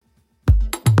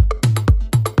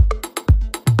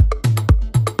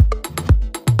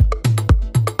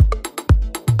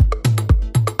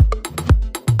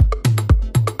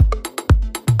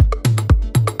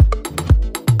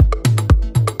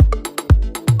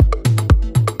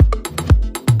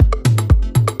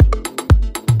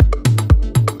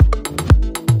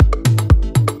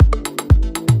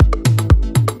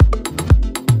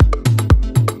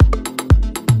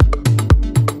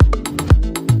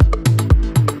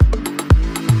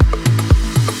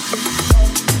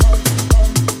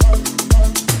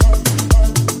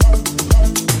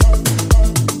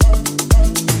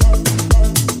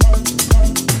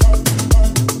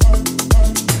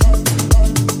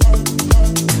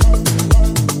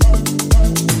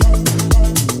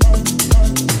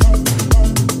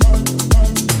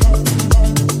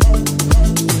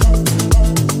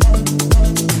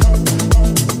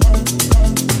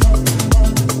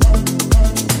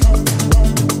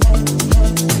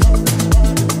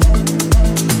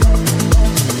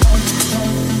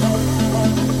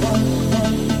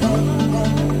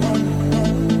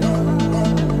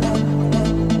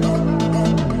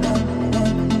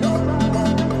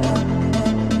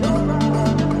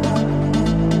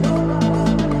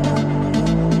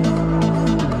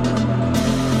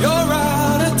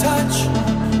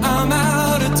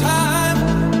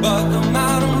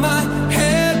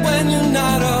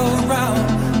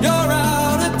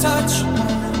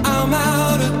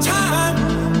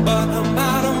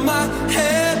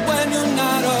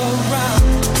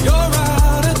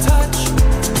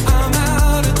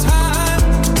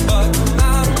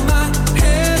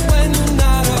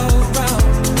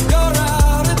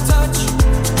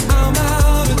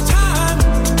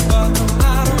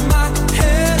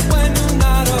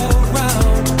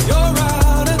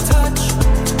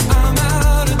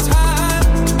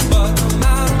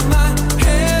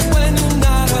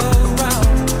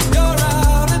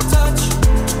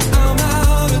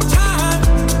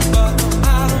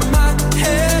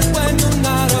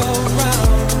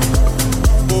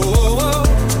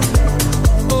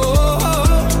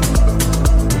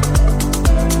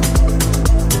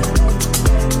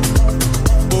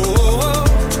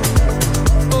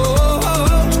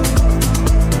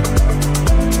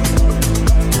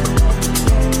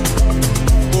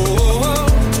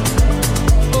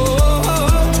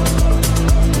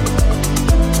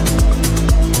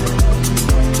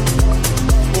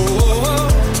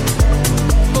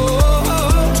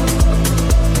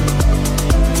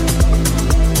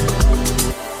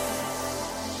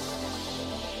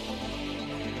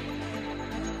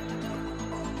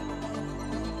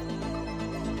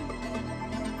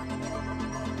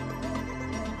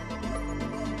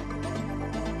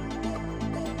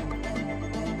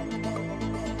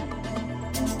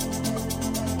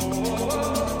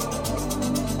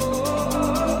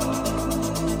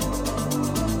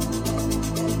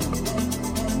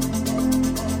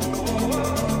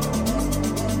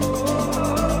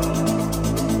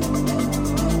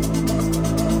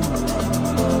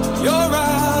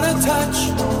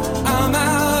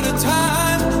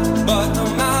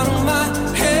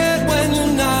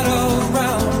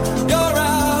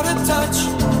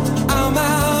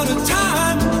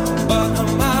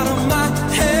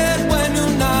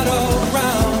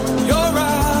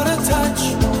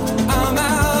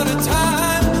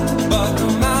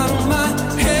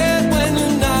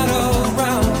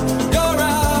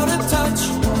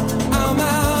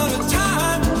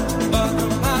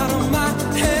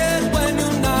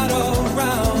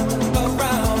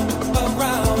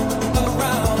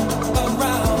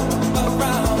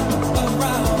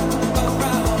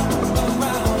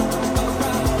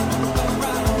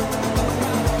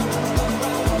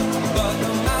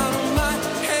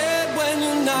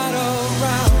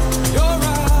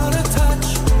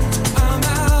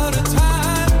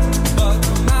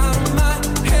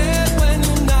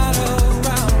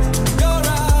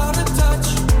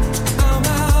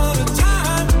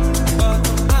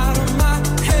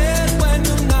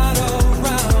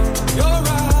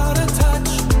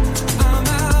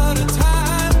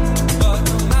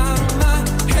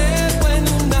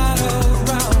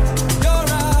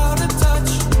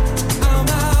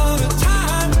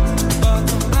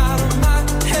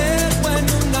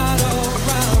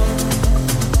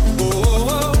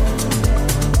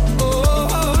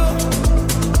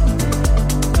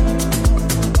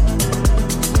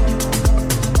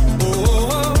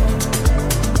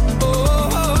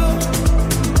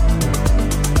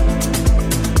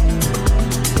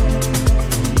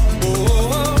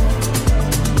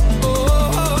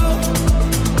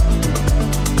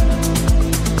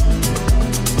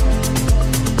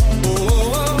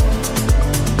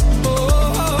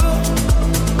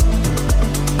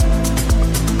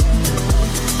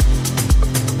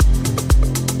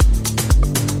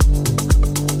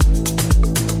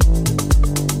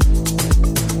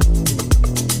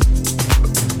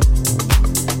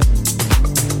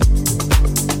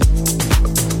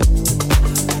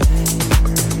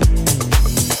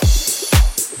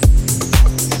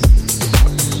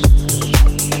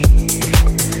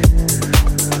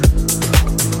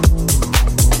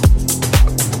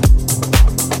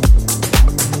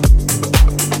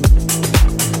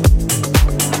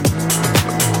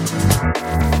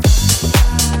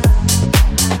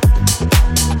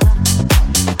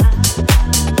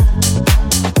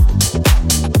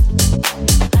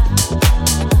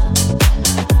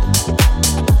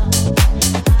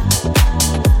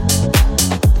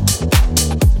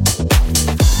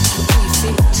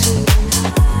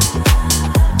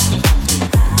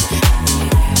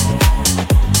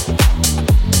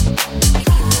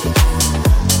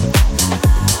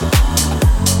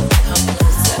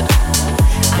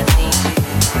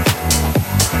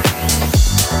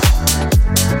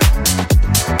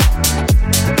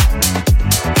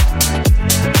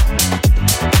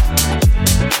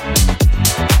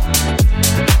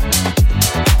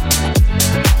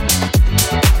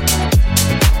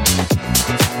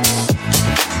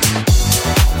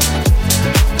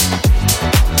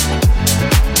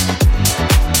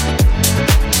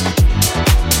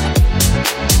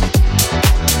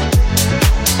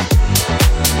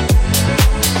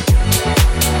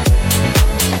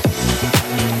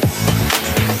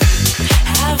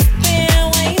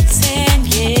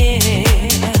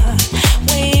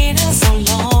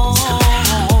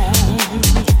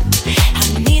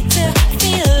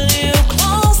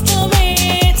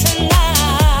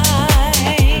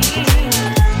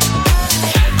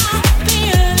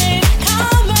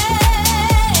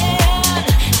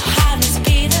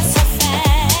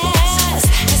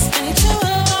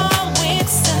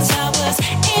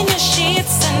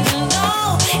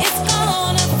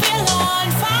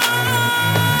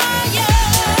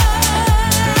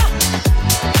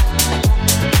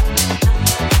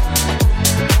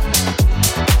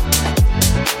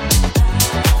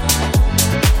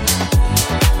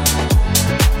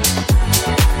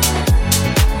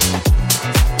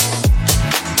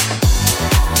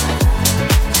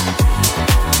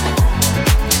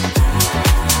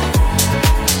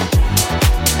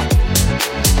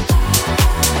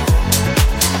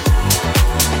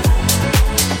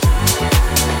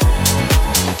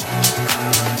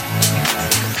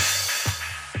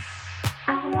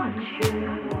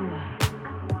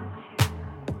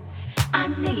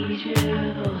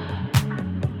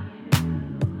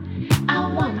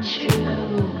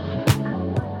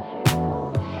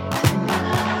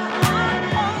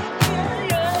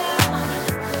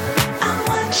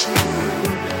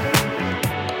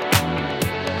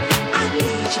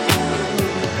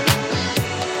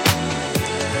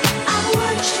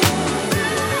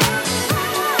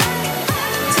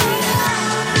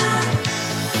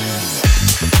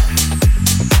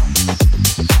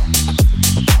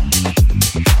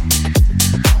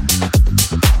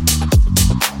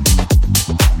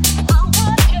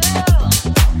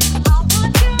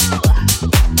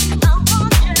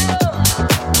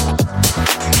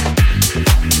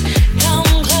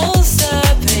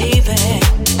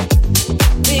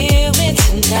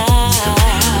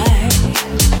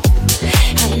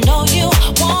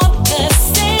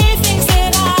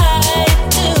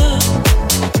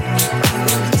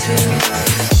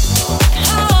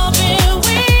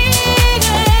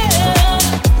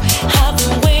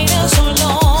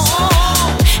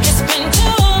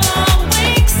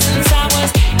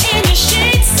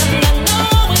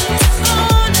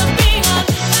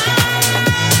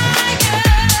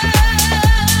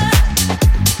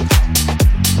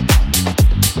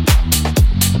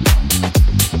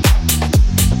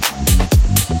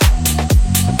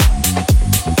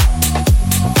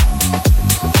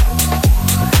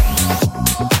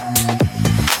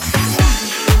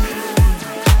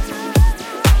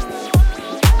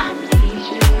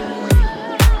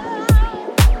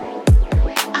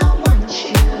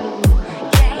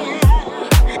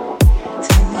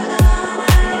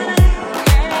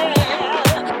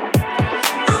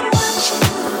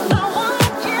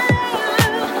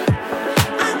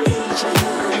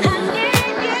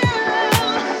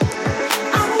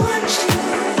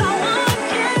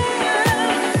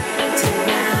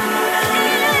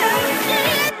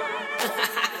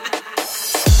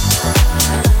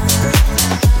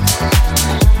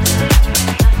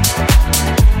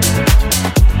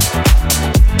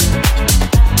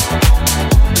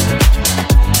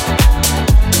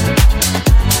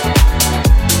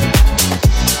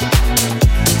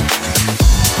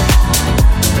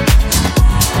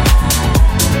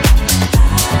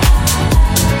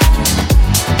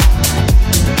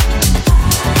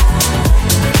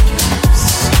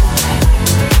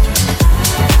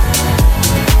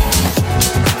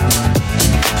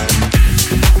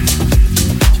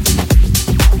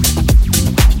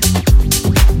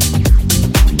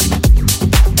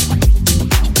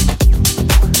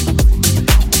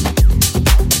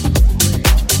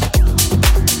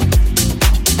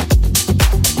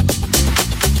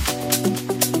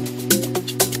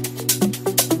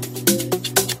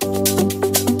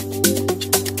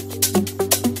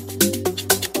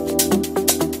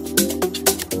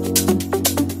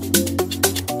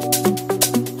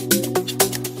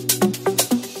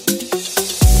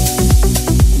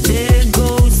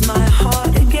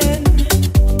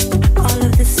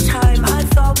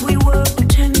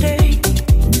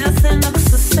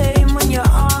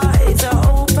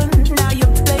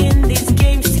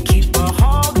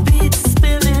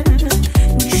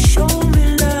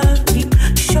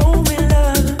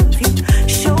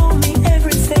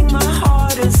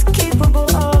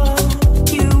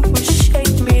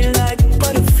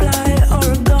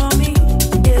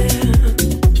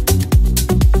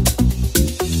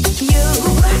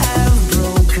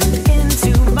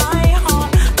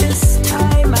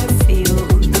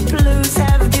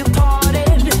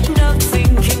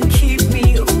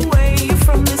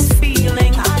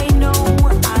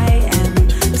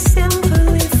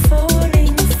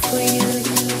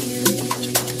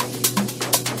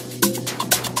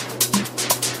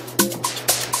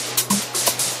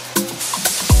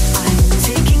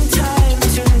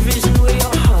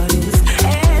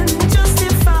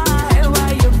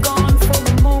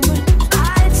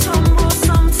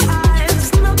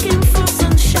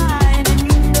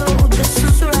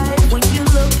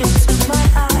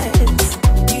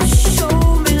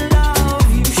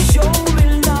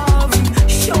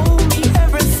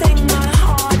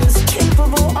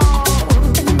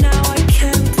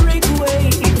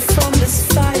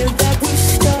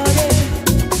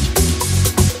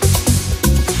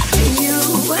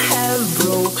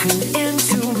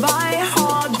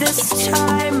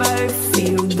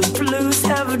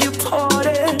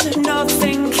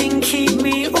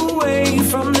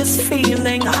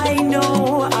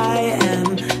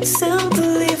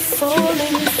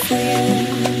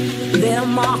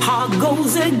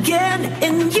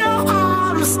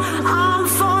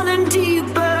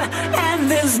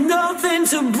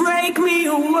to break me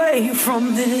away away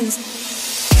from this.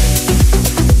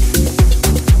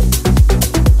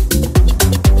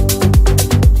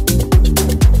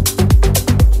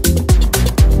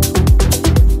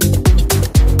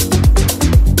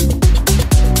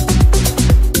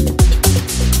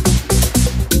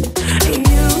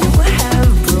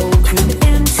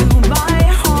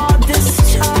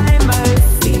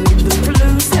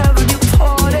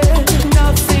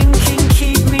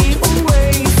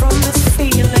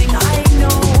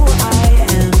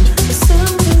 So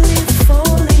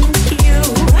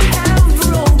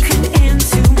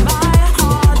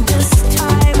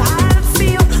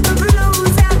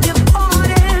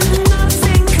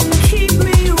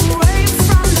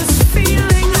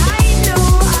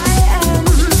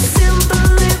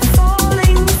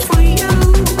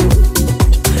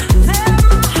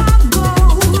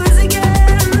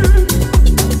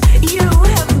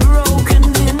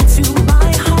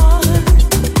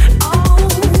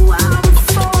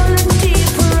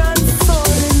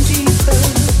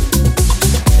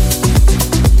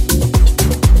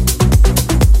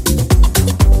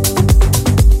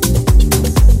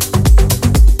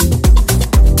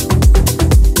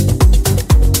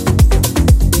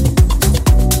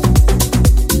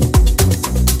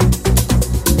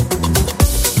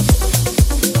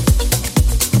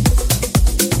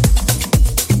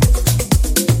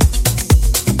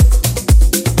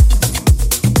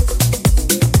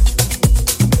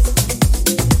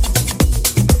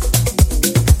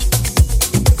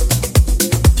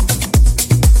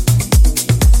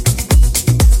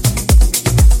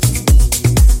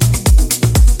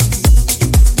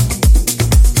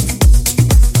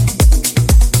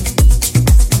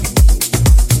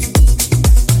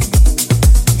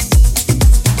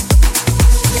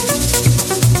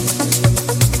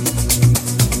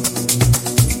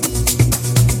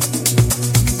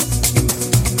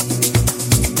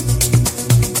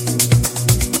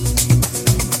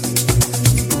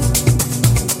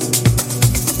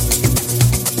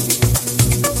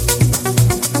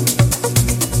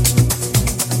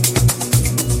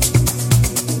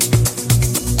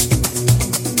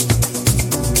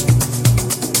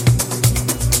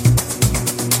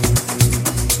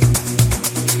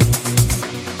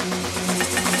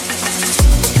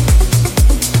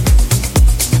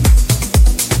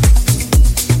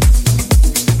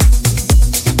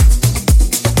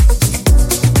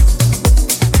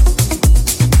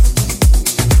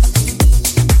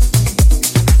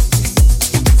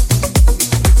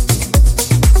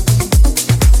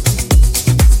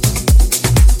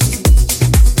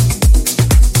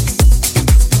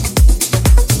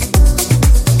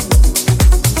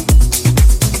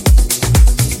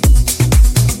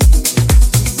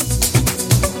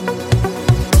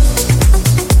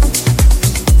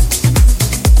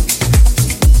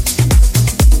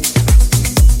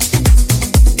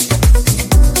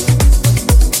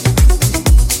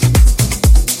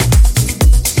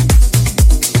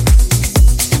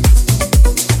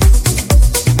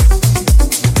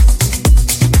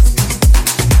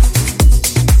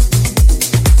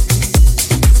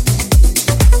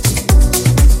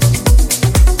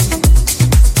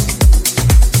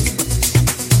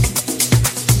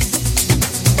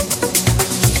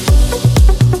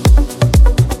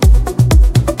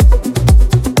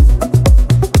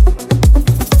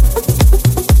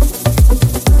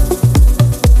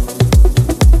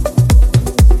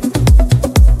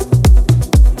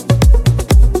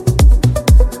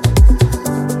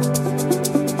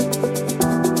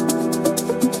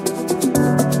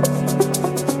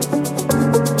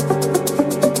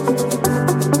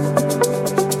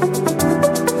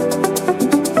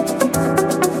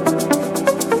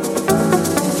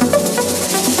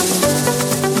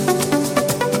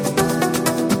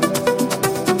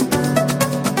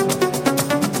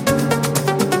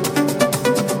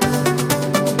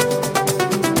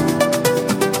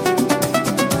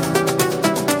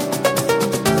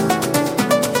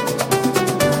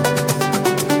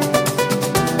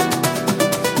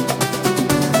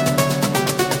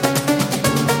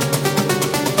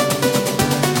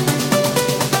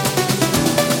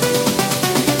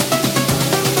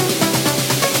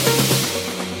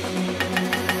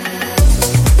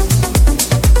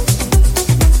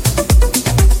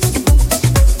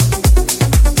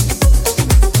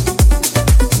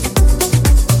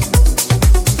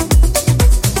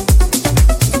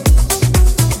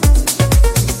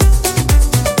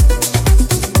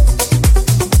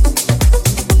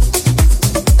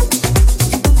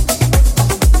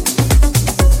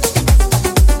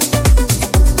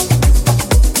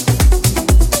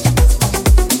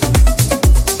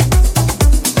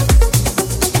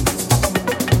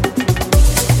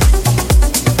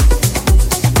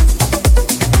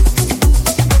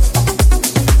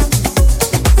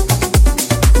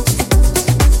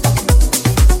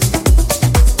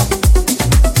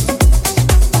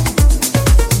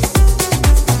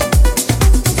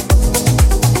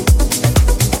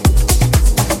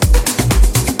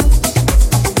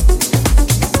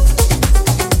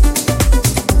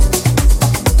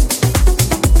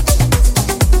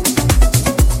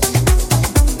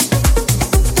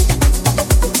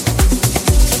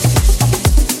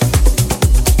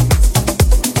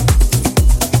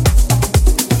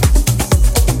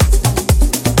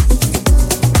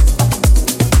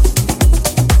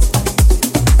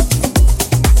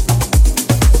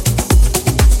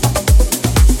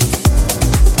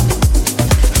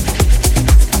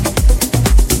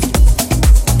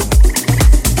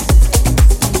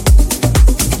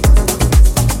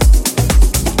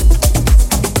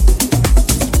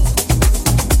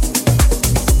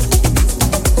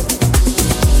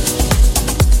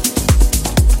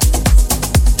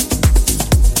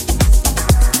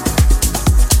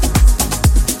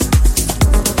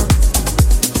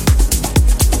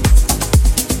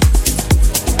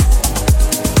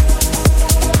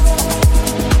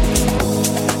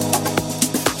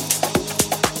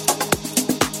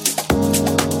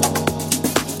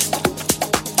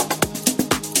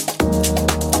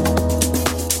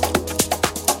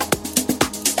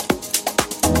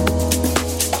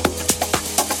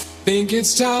Think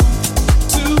it's time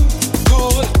to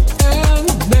call it and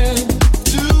then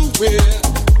do it.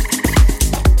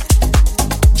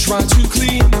 Try to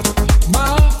clean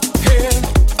my head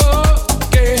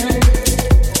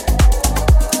again.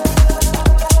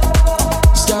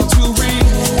 Start to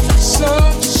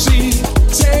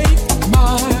resuscitate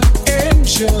my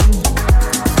engine.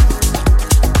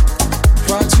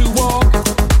 Try to walk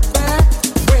back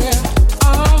where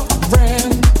I ran.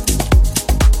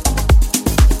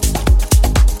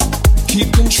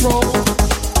 Keep control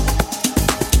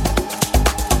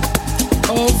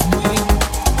of me.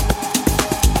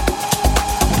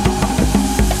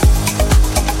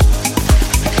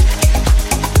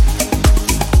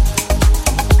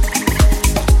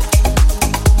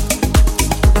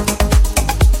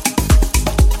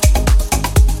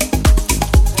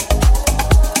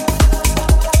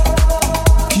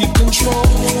 Keep control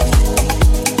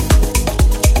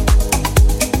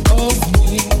of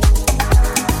me.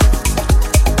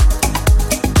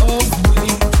 Of me.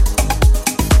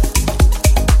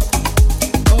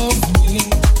 Of me.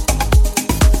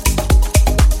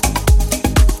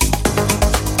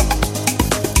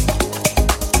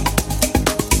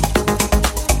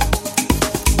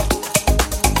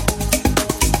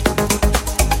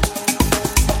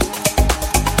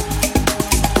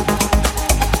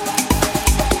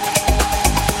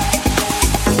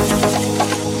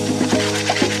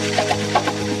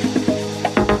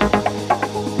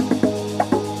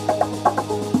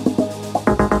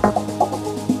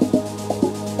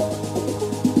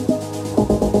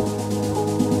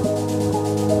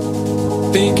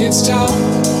 Think it's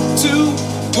time to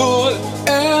pull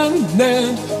and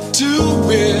then do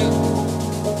it.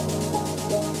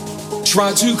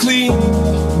 Try to clean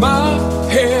my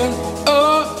hair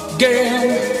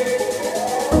again.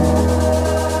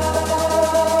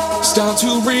 Start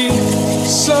to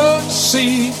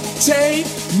resuscitate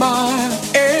my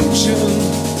engine.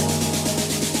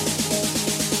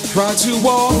 Try to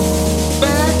walk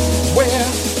back where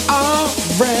I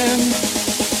ran.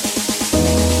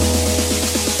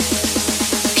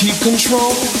 Keep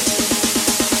control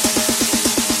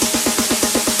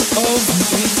of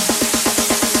me.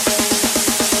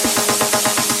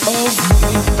 Of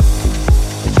me.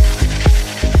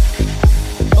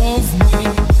 Of me.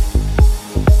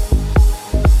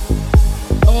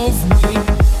 Of me.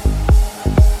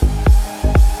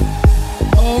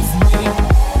 Of me.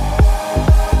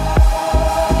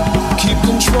 Keep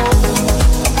control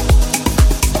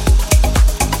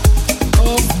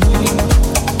of me.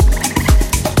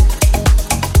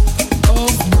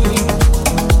 Of me.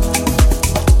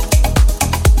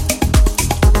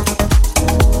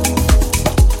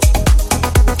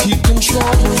 Keep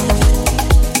control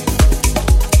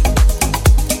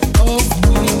of me. Of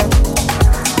me.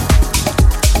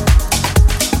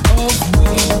 Of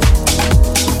me.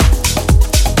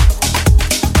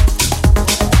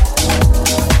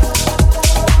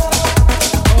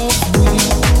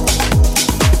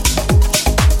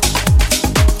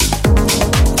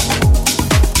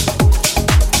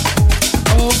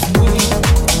 Of me.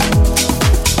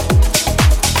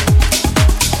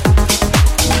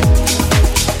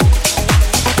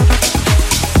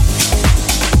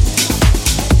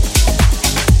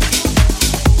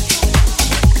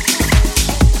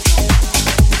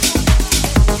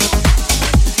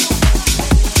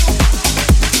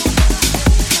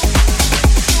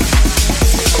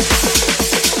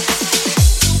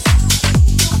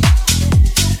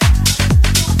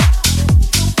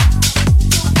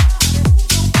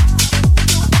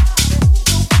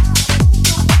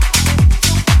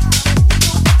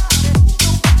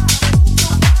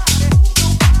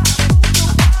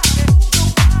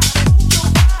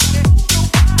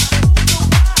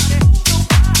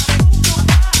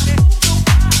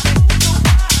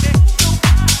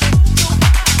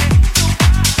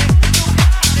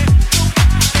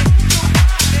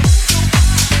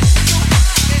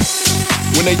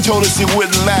 When they told us it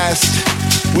wouldn't last,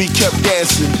 we kept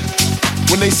dancing.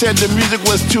 When they said the music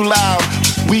was too loud,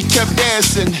 we kept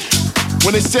dancing.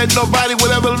 When they said nobody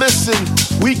would ever listen,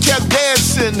 we kept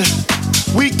dancing.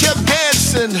 We kept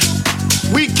dancing.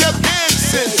 We kept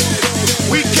dancing.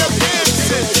 We kept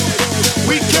dancing.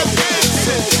 We kept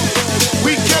dancing.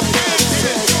 We kept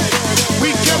dancing.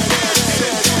 We kept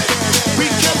dancing. We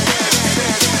kept dancing.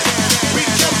 We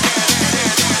kept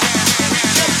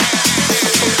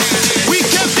dancing. We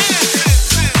kept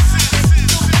dancing.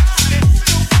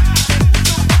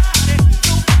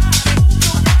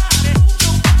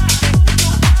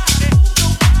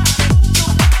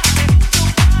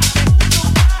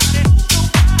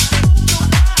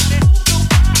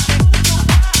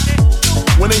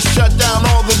 When they shut down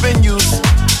all the venues,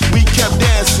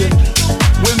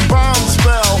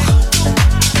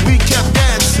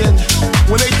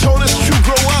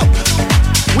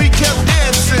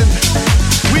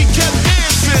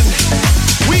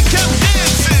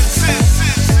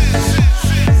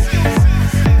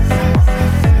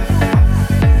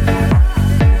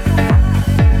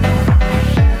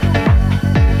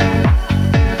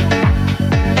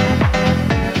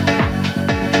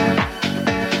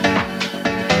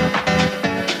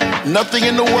 Nothing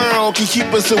in the world can keep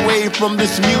us away from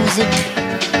this music.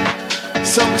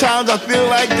 Sometimes I feel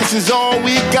like this is all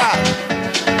we got.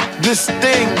 This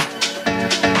thing,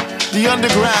 the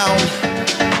underground,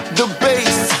 the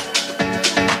bass,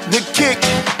 the kick,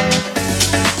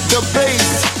 the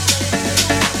bass,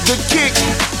 the kick,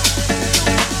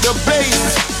 the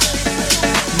bass,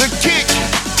 the kick,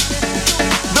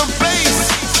 the bass,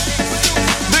 the kick, the bass,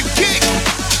 the kick,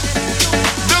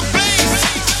 the bass,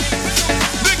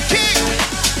 the kick,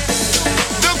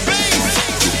 the bass,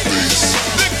 the bass,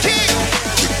 the kick,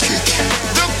 the kick,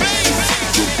 the bass,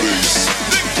 the bass,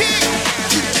 the kick,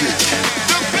 the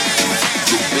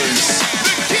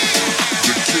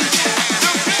kick,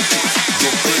 the bass, the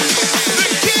bass, the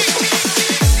kick. We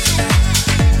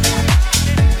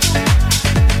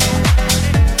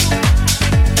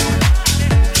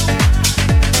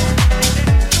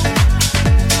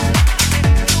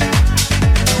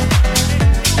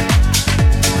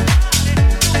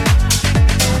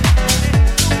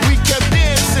kept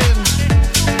dancing.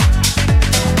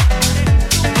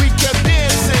 We kept dancing. We kept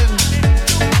dancing.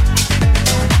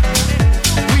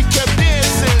 We kept dancing. We kept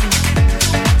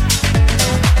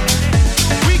dancing. We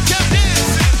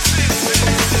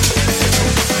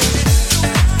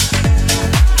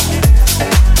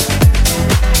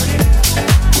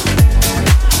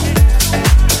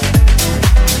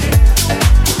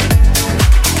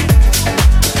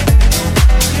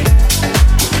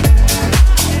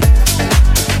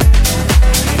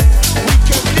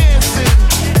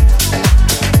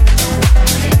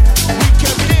dancing.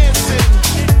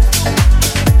 We kept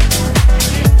dancing.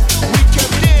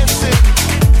 We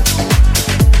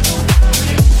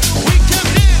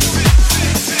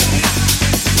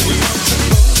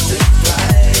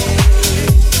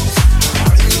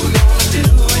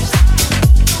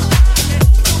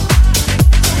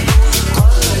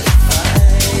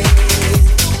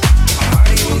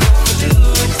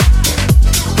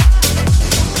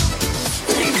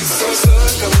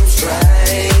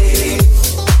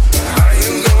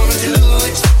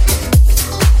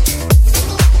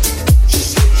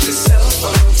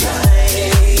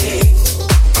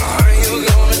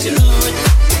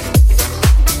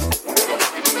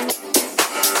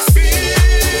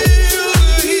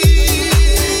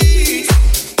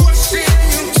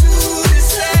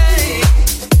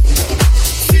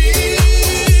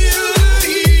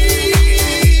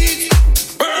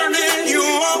burning you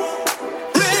up,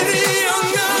 ready or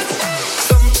not.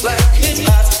 Some like it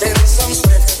hot and some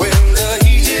sweat when the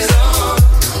heat is on.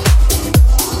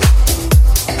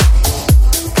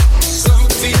 Some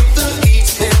feel the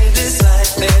heat and decide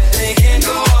that they can't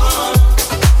go on.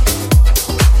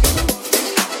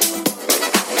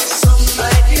 Some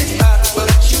like it hot,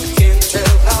 but you can't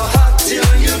tell how hot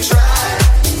till you try.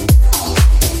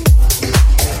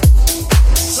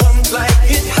 Some like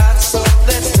it hot, so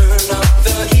let's turn up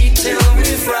the heat till we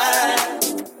fry.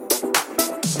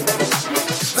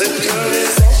 The girl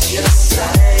is at your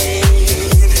side.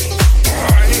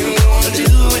 Are you gonna do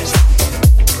it?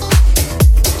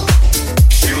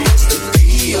 She wants to be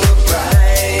your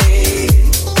bride.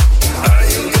 Are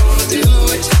you gonna do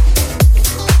it?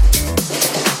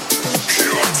 She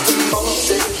wants to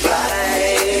multiply.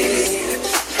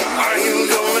 Are you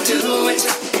gonna do it?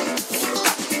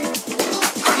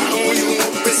 I know you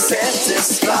won't be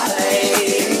satisfied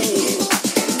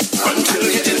until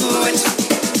you do it.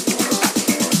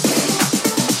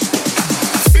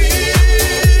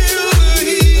 Feel the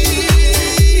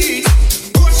heat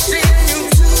pushing you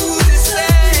to the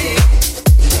side.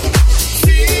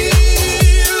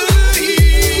 Feel the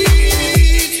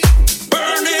heat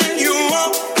burning you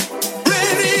up,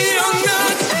 ready or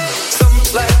not. Some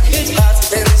like it hot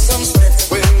and some sweat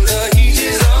when the heat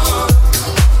is on.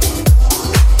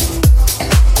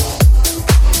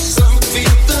 Some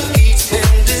feel the heat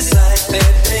and decide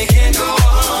that they can't go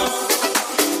on.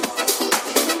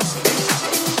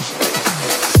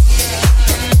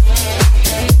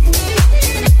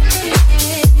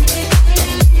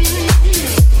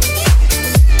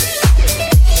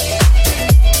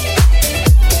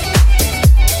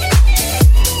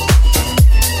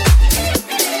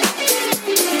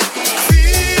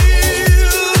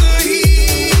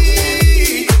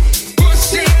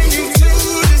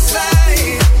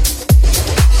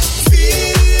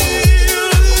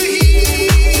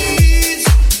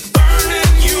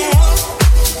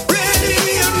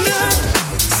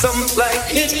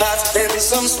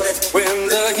 Some sweat when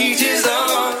the heat is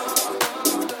on.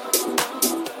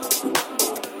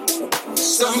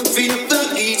 Some feel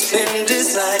the heat and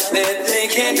decide that they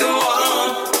can't go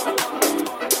on.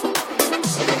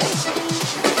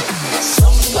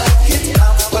 Some like it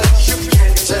hot, but you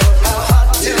can't tell how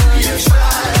hot till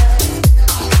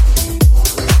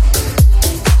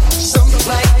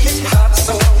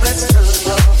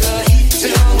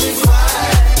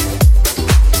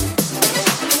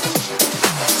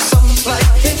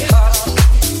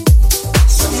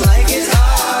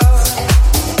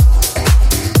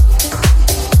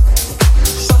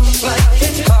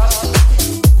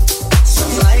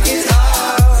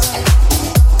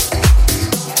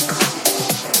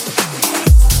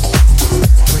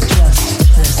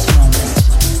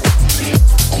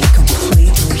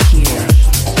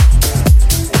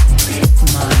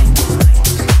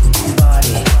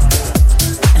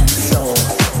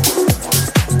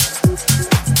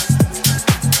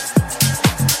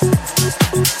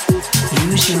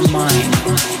Use your mind.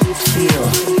 Feel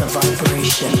the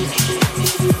vibration.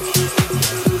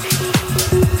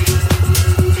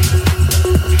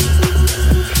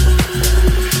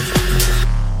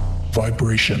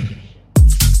 Vibration.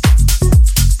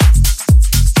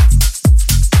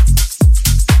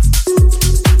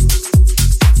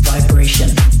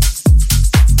 Vibration.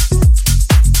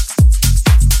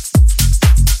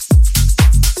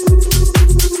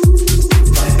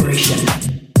 Vibration.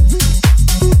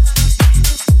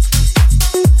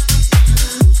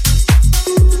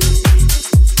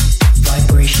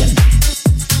 Vibration.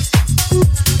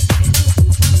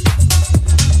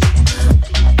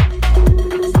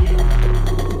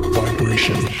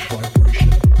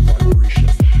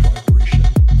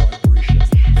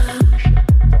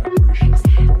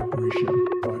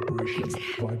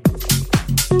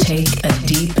 Take a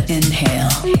deep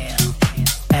inhale.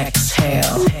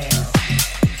 Exhale.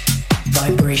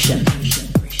 Vibration.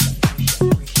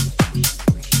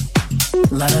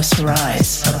 Let us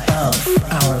rise above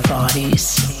our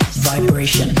bodies.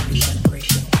 Vibration.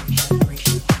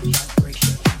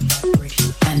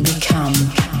 And become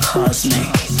cosmic.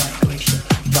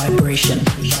 Vibration.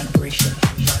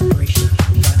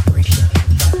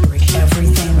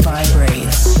 Everything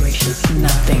vibrates.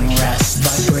 Nothing rests.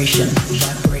 Vibration.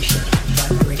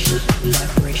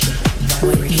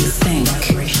 What you think,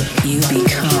 you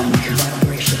become.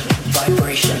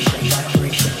 Vibration.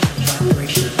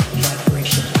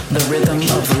 The rhythm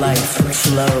of life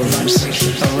flows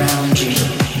around you.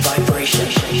 Vibration.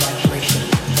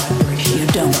 You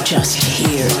don't just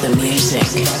hear the music.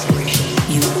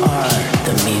 You are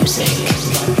the music.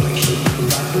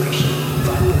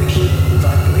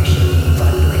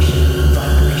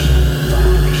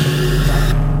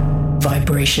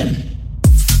 Vibration.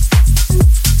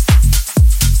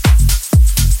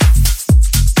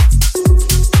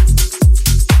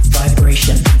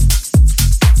 Vibration.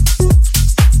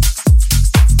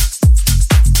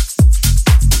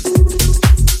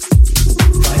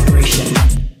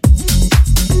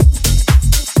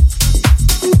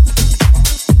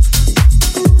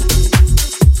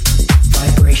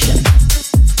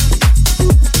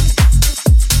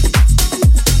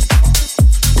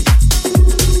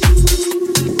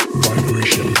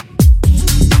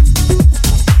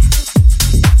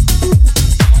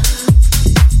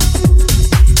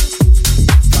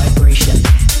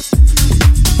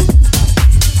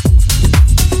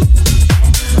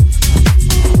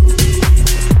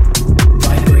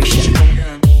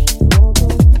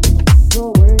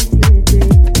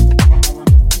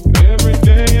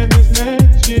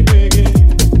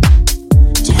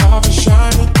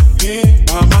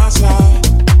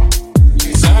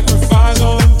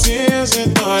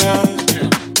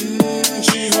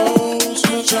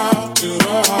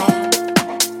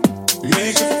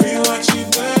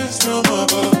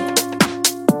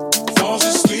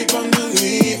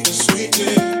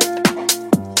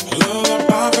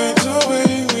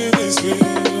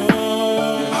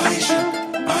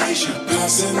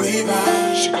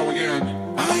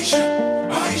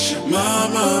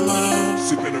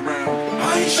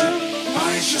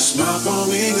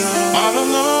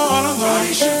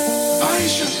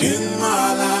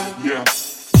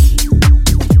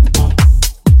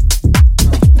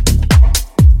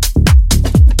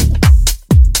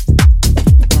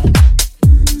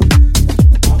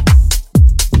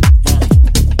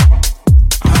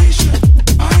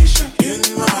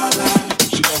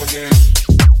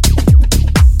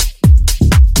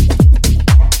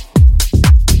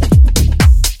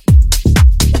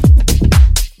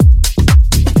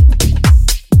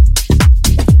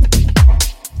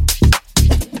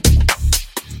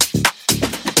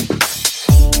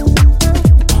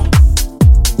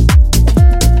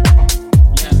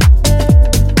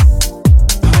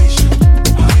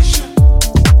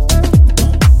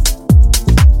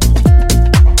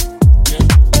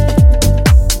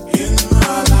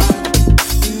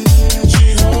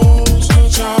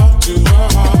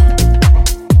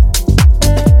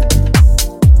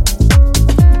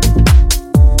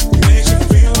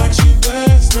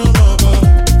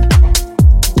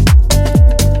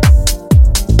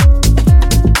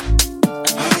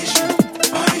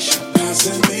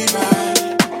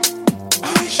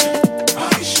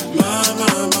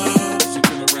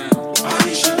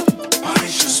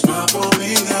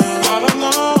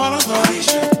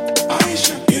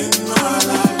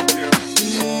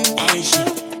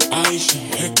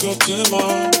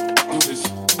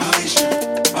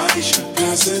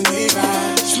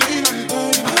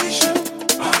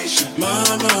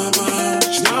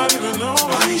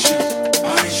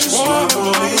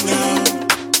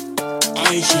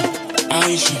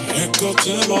 Aisha, echo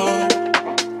to more.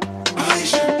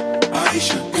 Aisha,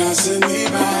 Aisha, passing me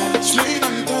by.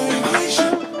 Sleeping thing. Aisha,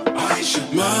 Aisha,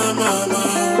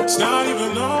 my, it's not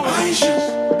even no. Aisha,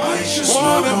 Aisha,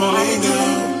 what am I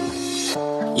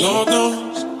doing? Lord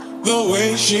knows the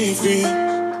way she feels.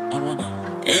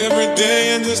 Every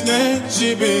day in this day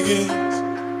she begins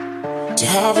to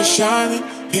have a shining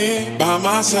here by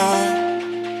my side.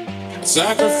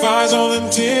 Sacrifice all them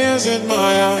tears in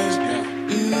my eyes.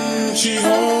 She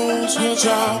holds her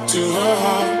child to her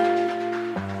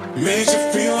heart, makes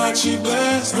her feel like she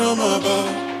blessed from above.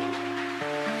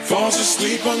 Falls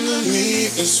asleep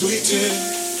underneath the sweet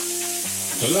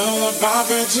tears. Her lullaby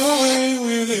fades away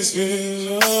with his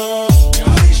fears. Oh,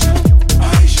 Aisha,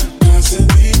 Aisha, passing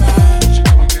me by.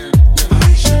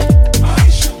 Aisha,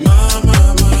 Aisha, my.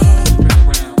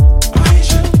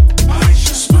 Aisha,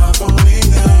 Aisha, smile for me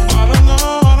now. I don't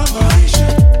know. Aisha,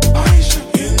 Aisha,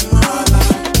 in my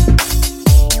life.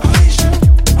 Aisha,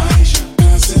 Aisha,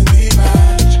 passing me by.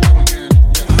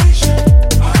 Aisha,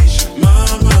 Aisha, my.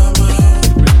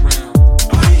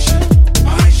 Aisha,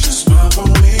 Aisha, smile for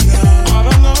me now. I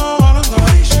don't know.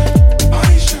 Aisha,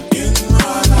 Aisha, in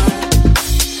my life.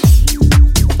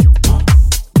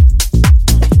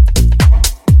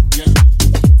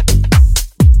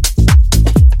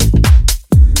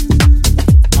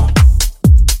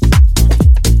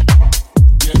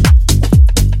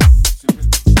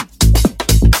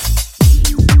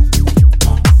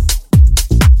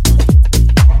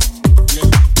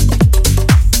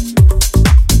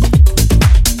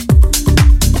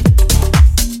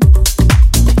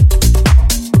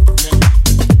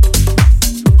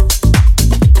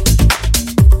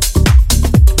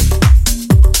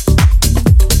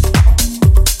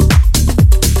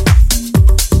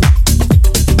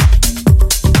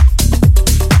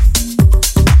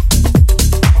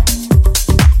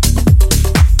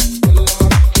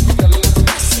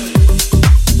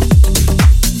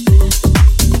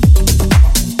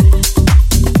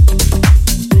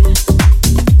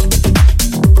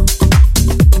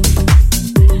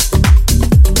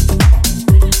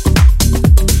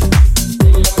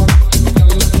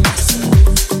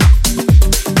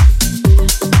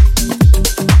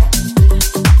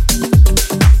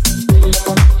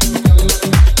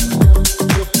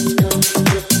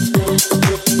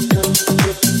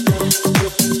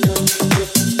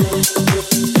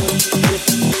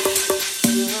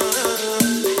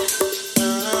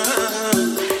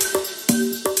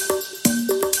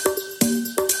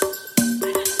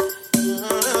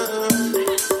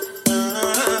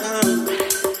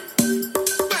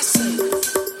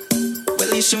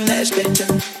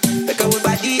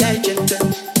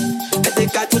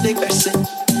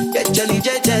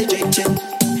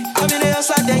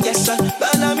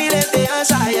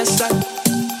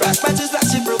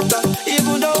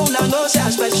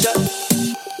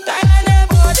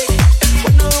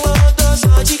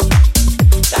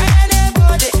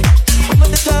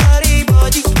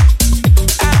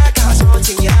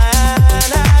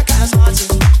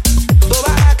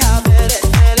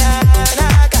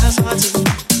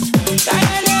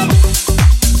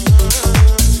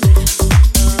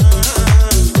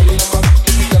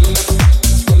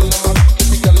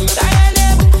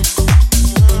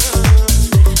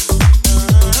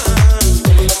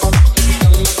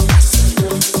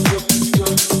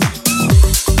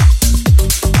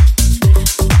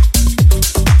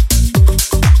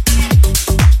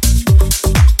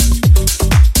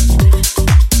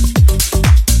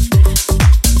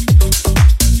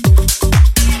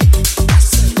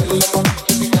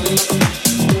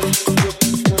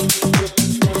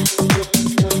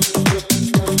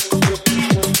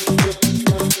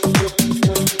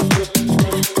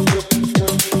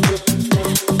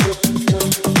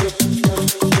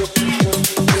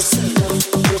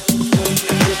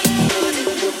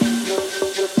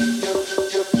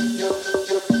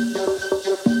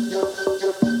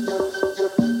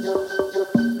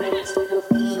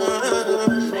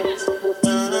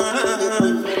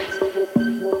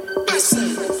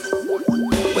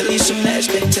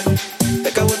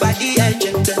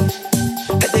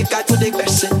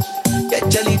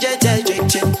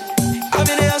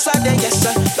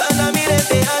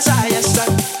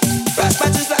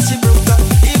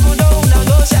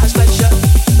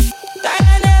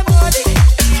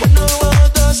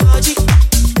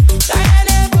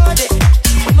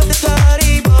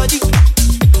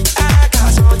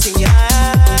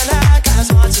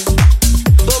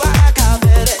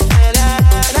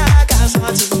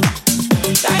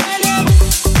 I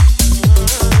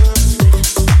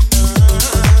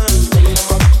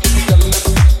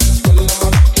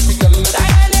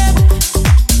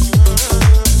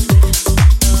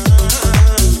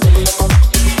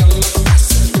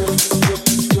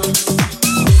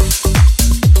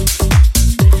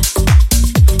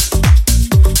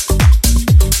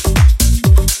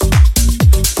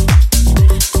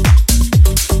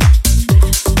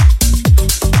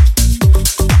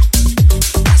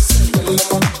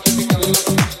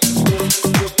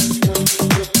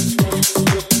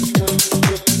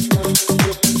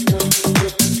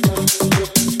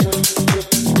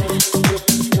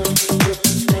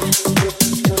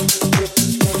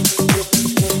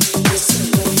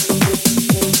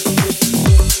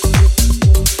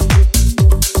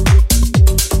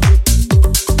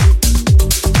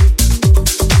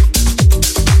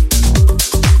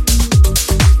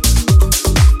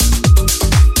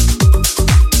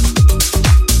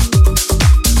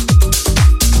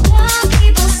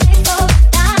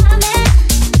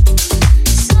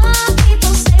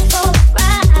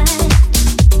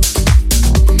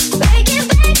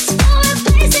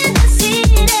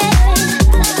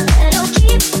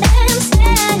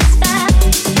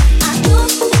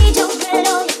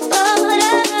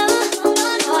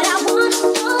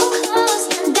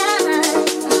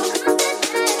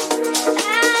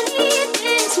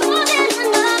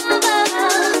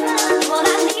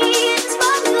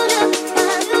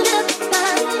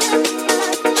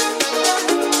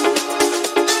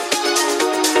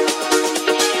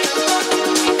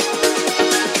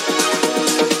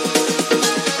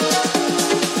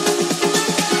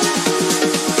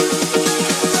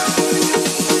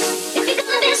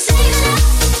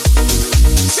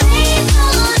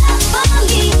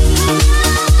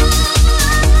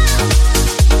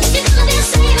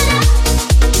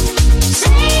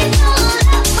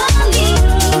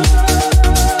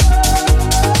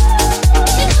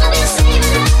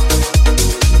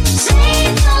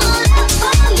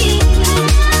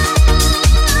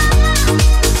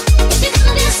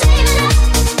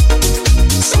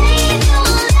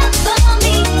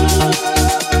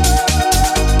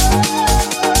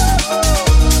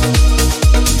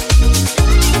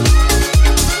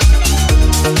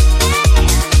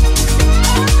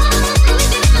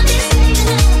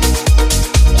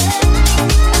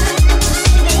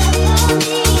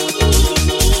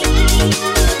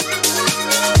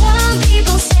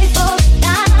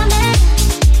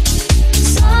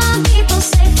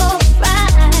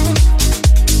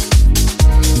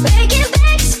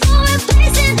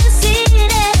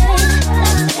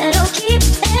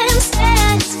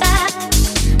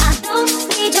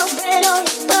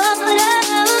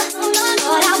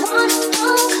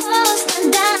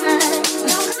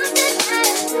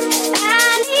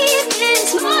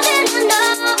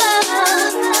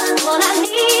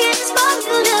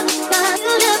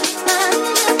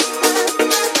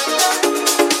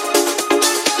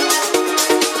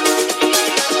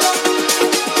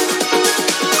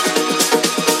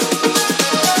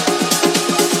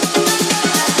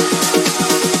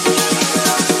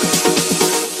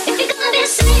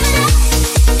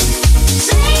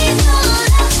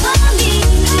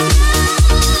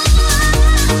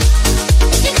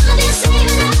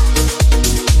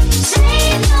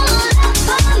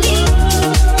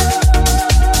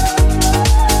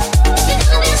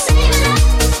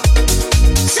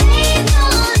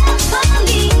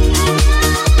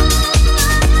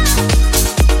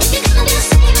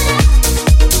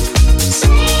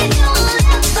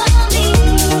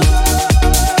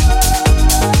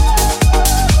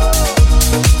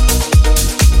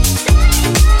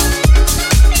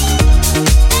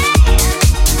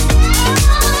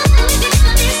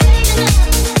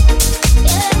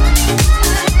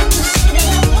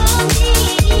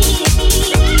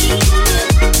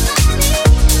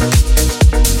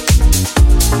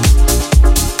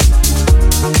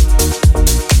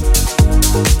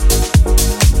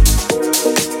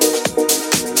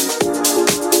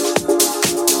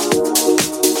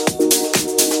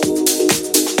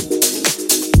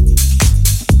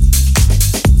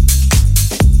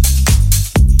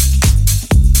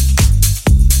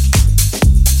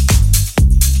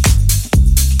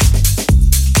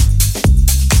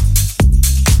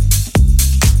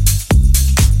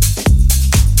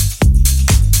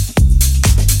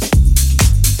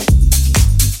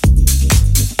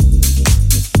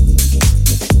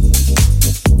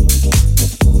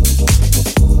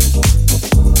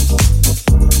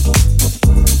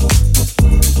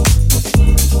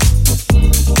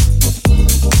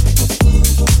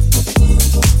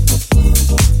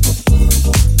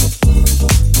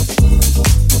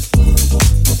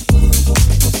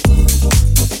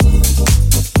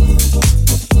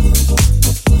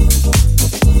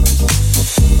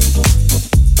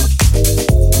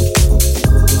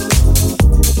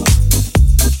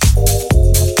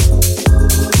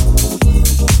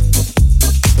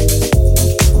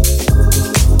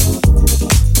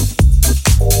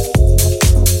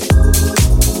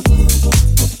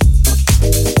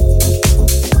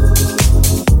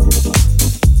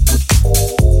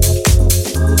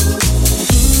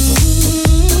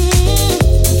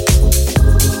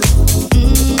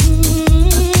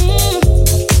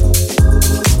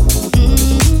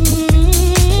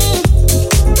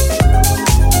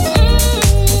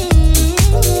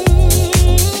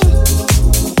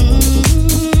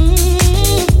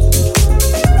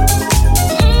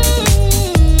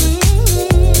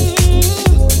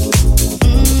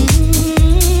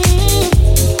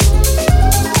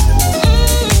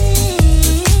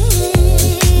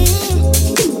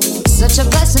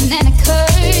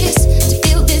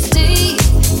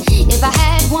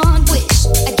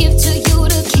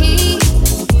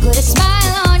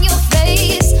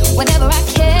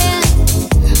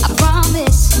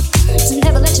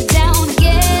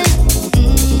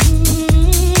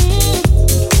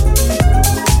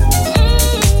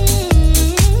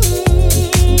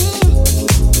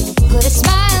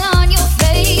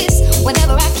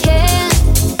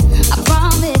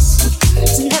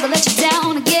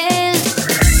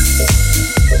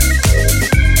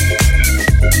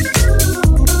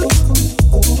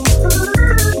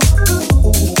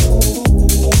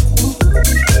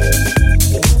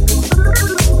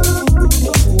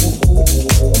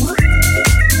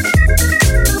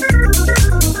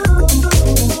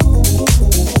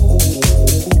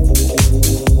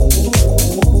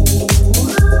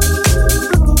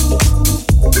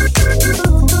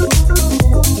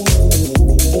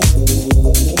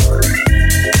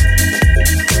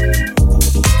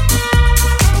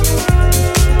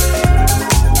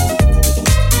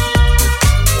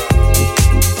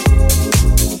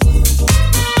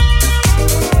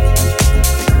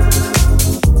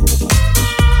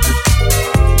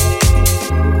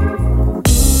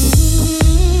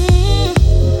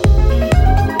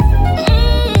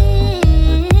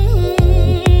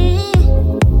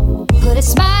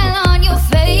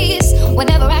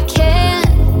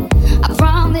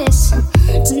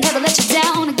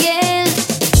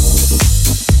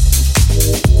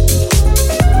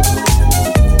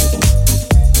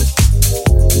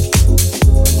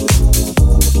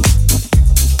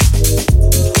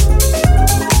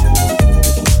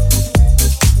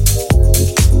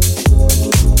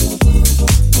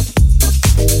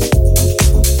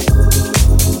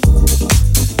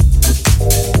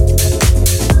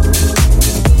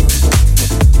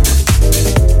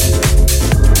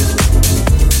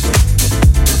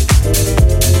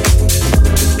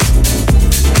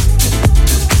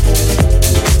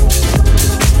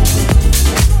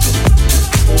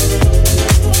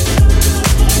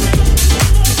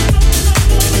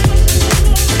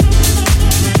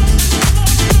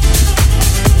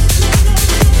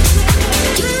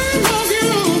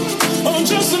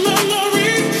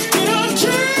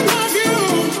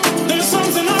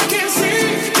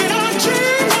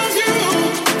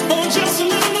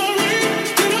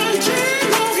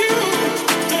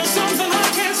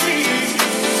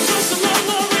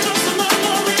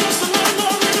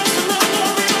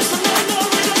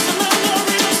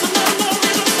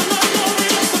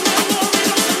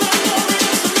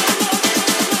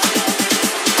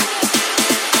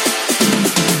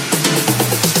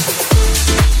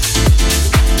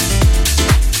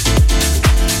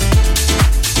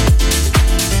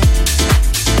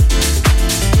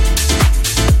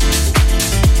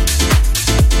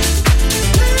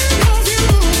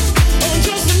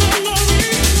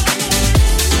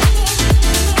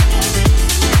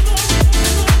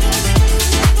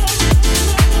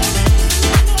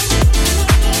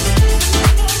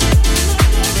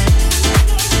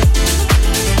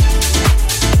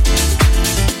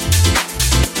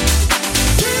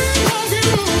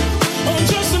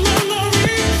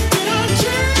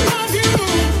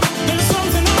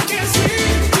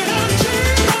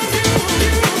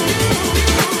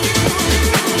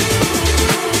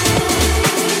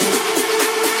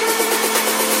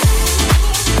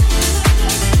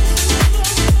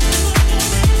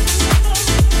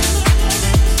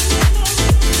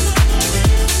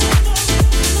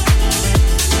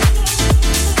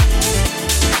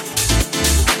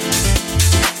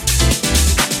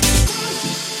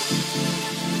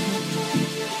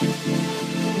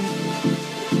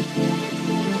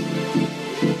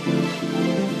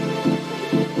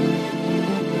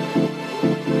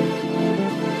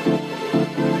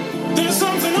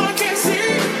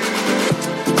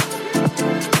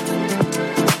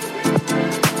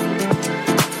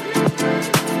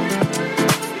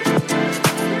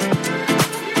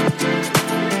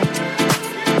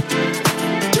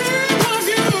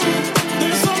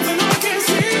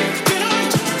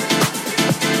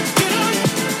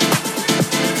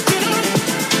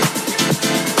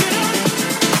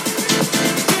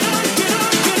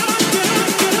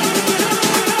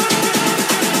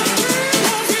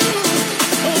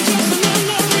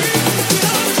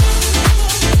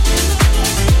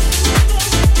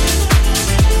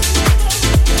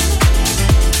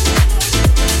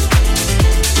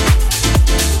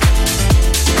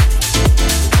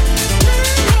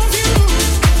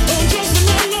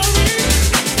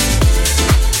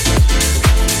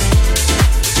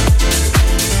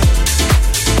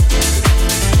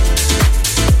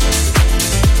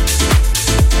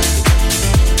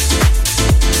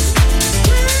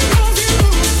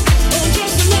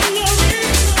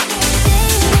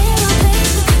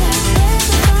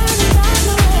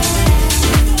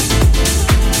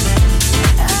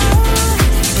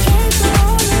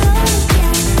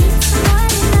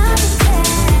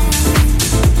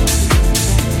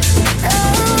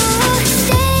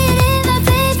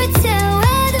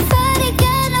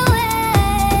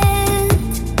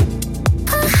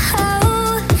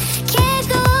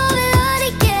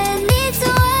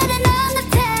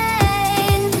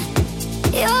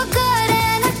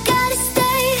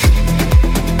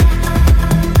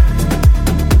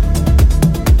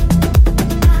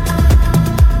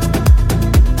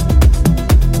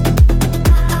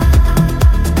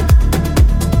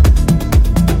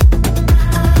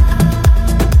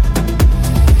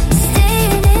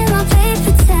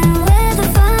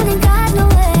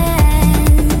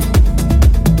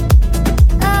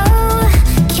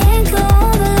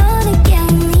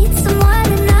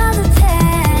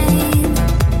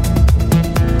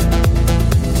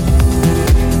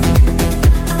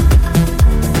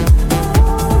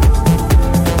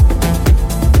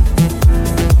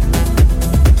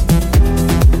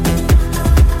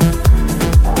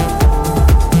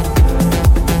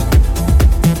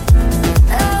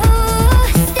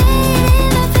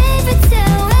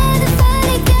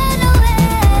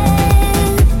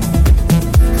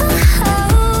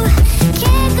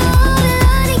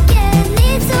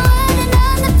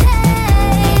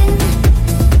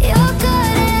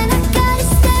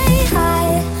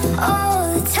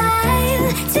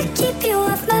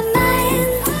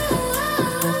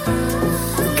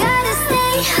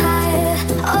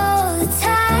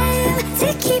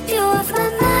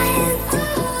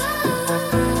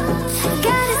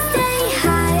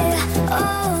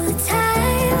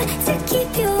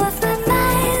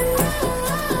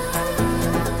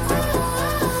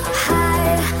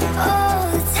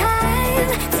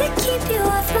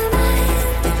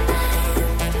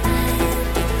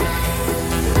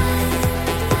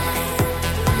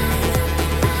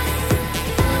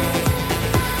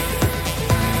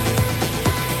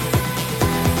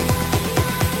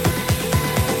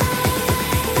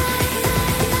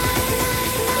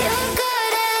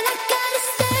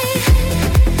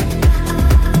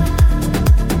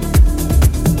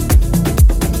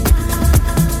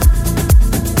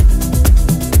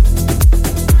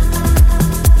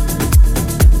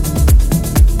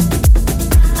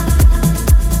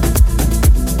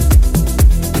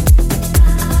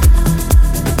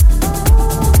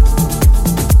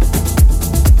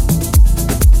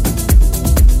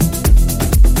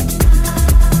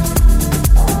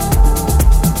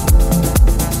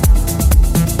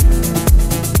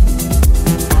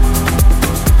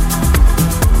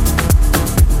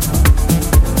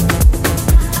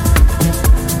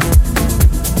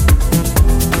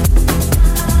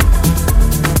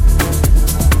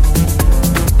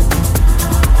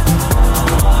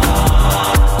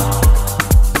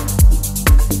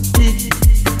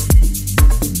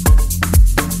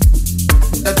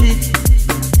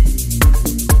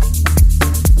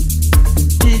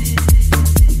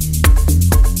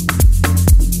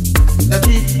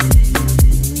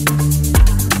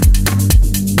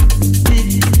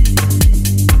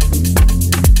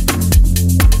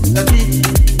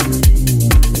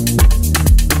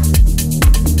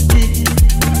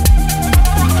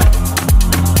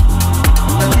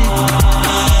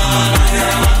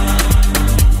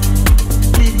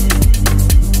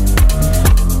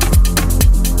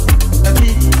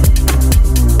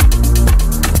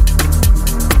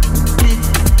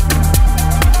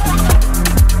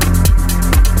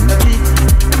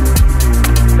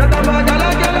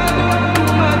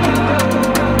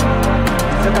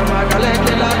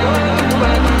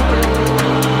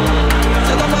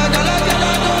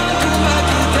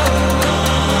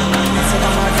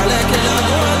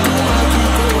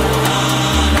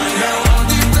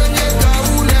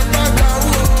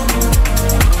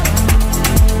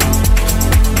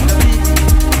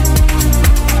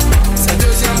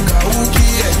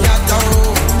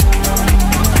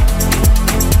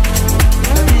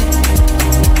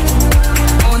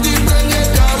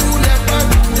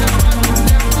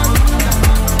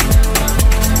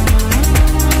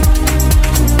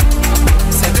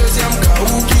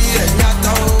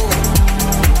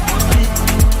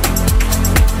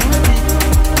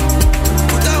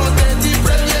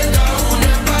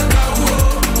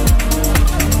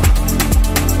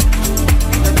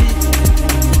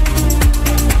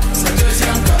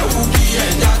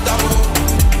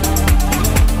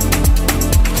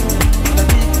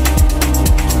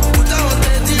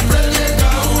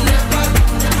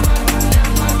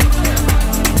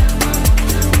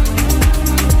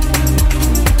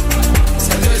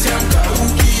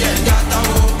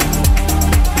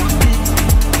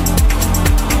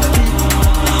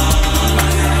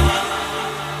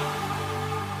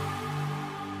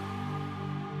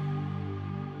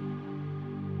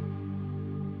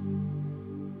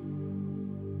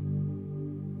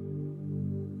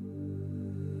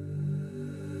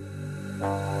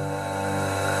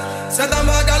C'est dans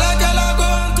ma galère que la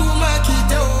gomme tout m'a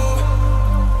quitté oh.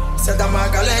 C'est dans ma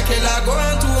galère que la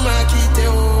gomme tout m'a quitté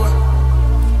oh.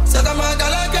 C'est dans ma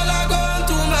galère que la gomme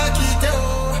tout m'a quitté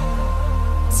oh.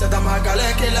 C'est dans ma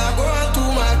galère que la gomme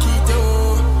tout m'a quitté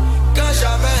oh. Quand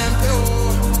j'avais un peu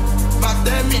oh.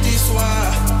 Matin, midi, soir,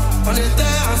 on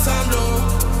était ensemble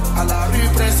oh. À la rue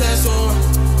Princesse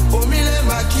oh. Au milieu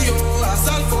maquis oh. À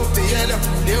salle faut payer les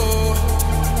poulets oh.